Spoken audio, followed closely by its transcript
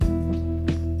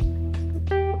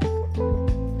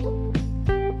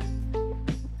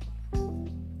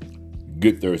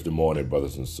Good Thursday morning,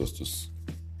 brothers and sisters.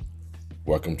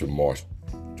 Welcome to March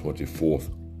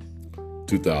 24th,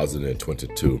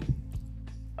 2022.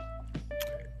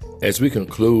 As we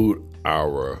conclude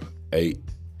our 8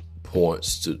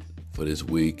 points for this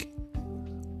week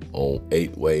on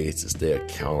 8 ways to stay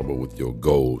accountable with your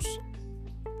goals,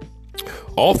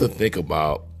 I often think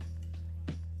about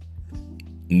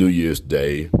New Year's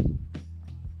Day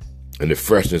and the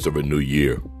freshness of a new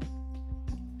year,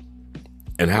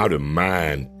 and how the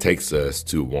mind takes us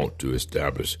to want to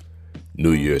establish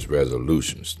New Year's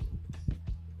resolutions.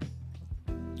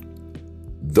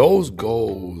 Those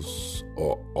goals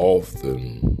are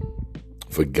often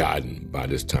forgotten by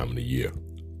this time of the year.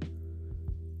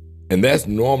 And that's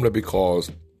normally because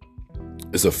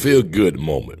it's a feel-good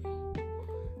moment.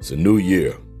 It's a new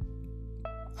year.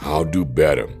 I'll do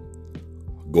better.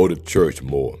 Go to church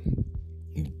more.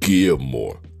 Give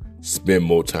more. Spend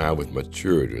more time with my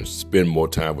children, spend more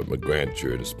time with my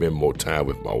grandchildren, spend more time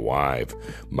with my wife,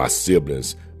 my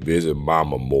siblings, visit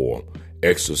mama more,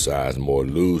 exercise more,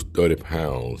 lose 30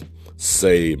 pounds,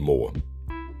 save more.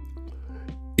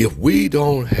 If we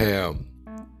don't have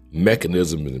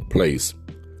mechanisms in place,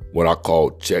 what I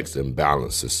call checks and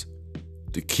balances,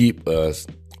 to keep us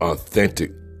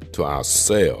authentic to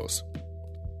ourselves,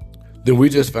 then we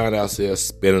just find ourselves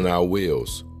spinning our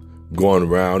wheels, going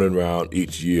round and round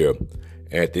each year.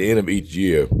 At the end of each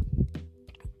year,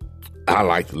 I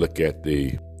like to look at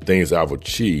the things I've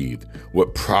achieved,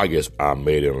 what progress I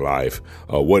made in life,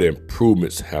 what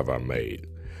improvements have I made.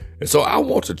 And so I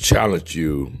want to challenge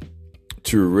you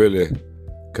to really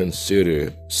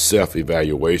consider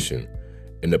self-evaluation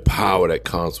and the power that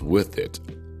comes with it.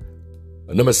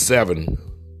 Number 7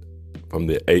 from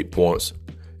the 8 points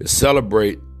is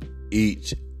celebrate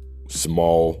each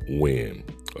small win.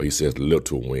 Or he says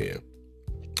little win.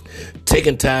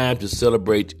 Taking time to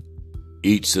celebrate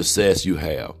each success you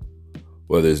have,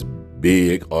 whether it's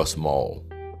big or small.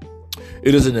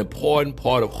 It is an important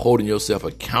part of holding yourself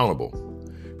accountable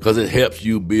because it helps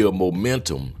you build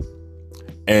momentum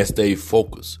and stay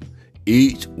focused.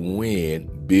 Each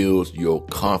win builds your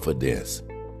confidence.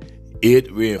 It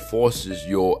reinforces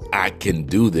your I can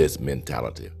do this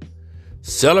mentality.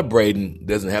 Celebrating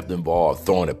doesn't have to involve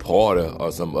throwing a party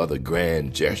or some other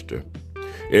grand gesture.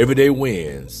 Everyday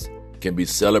wins can be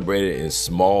celebrated in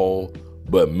small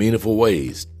but meaningful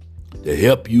ways to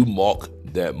help you mark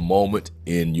that moment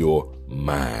in your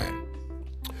mind.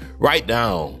 Write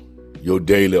down your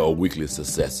daily or weekly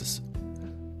successes.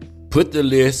 Put the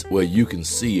list where you can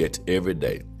see it every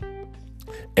day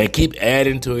and keep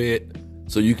adding to it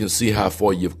so you can see how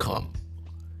far you've come.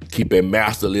 Keep a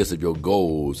master list of your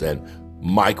goals and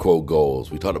micro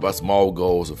goals. We talked about small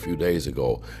goals a few days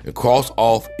ago, and cross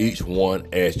off each one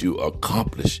as you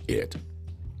accomplish it.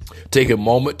 Take a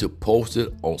moment to post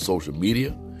it on social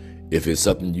media if it's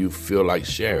something you feel like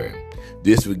sharing.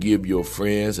 This will give your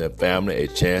friends and family a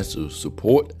chance to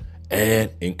support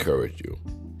and encourage you.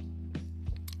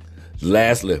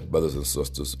 Lastly, brothers and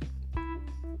sisters,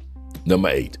 number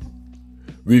 8,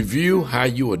 review how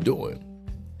you are doing.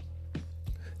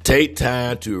 Take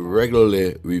time to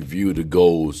regularly review the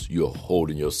goals you're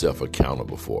holding yourself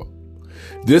accountable for.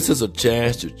 This is a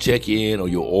chance to check in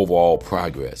on your overall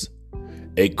progress.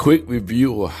 A quick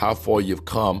review of how far you've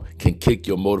come can kick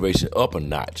your motivation up a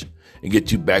notch and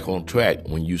get you back on track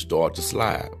when you start to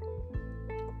slide.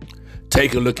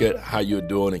 Take a look at how you're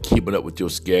doing and keeping up with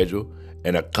your schedule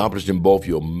and accomplishing both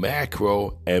your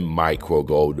macro and micro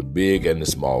goals, the big and the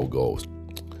small goals.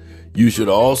 You should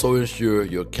also ensure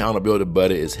your accountability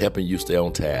buddy is helping you stay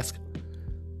on task.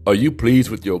 Are you pleased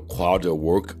with your quality of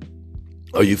work?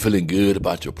 Are you feeling good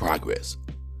about your progress?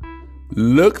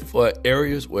 Look for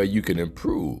areas where you can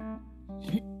improve.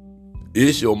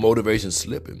 Is your motivation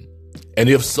slipping? And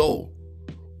if so,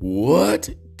 what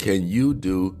can you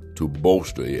do to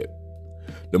bolster it?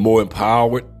 The more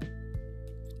empowered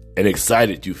and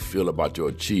excited you feel about your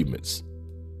achievements,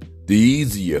 the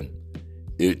easier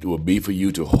it will be for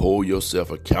you to hold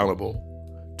yourself accountable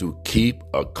to keep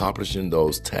accomplishing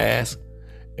those tasks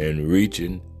and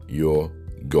reaching your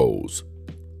goals.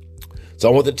 So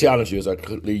I want to challenge you as I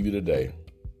could leave you today.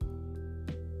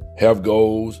 Have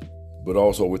goals, but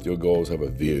also with your goals have a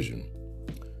vision.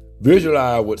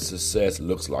 Visualize what success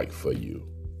looks like for you.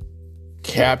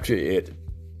 Capture it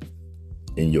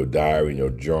in your diary, in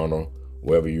your journal,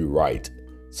 wherever you write.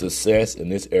 Success in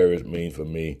this area means for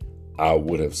me, I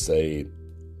would have saved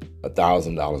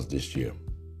 $1,000 this year.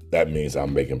 That means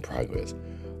I'm making progress.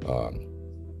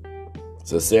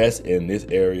 Success in this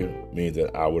area means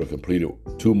that I would have completed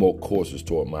 2 more courses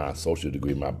toward my associate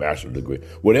degree, my bachelor degree.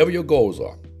 Whatever your goals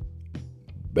are,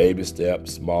 baby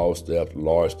steps, small steps,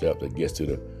 large steps that gets to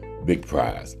the big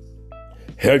prize.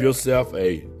 Have yourself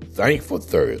a thankful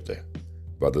Thursday,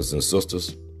 brothers and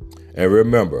sisters. And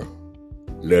remember,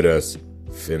 let us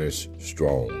finish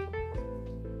strong.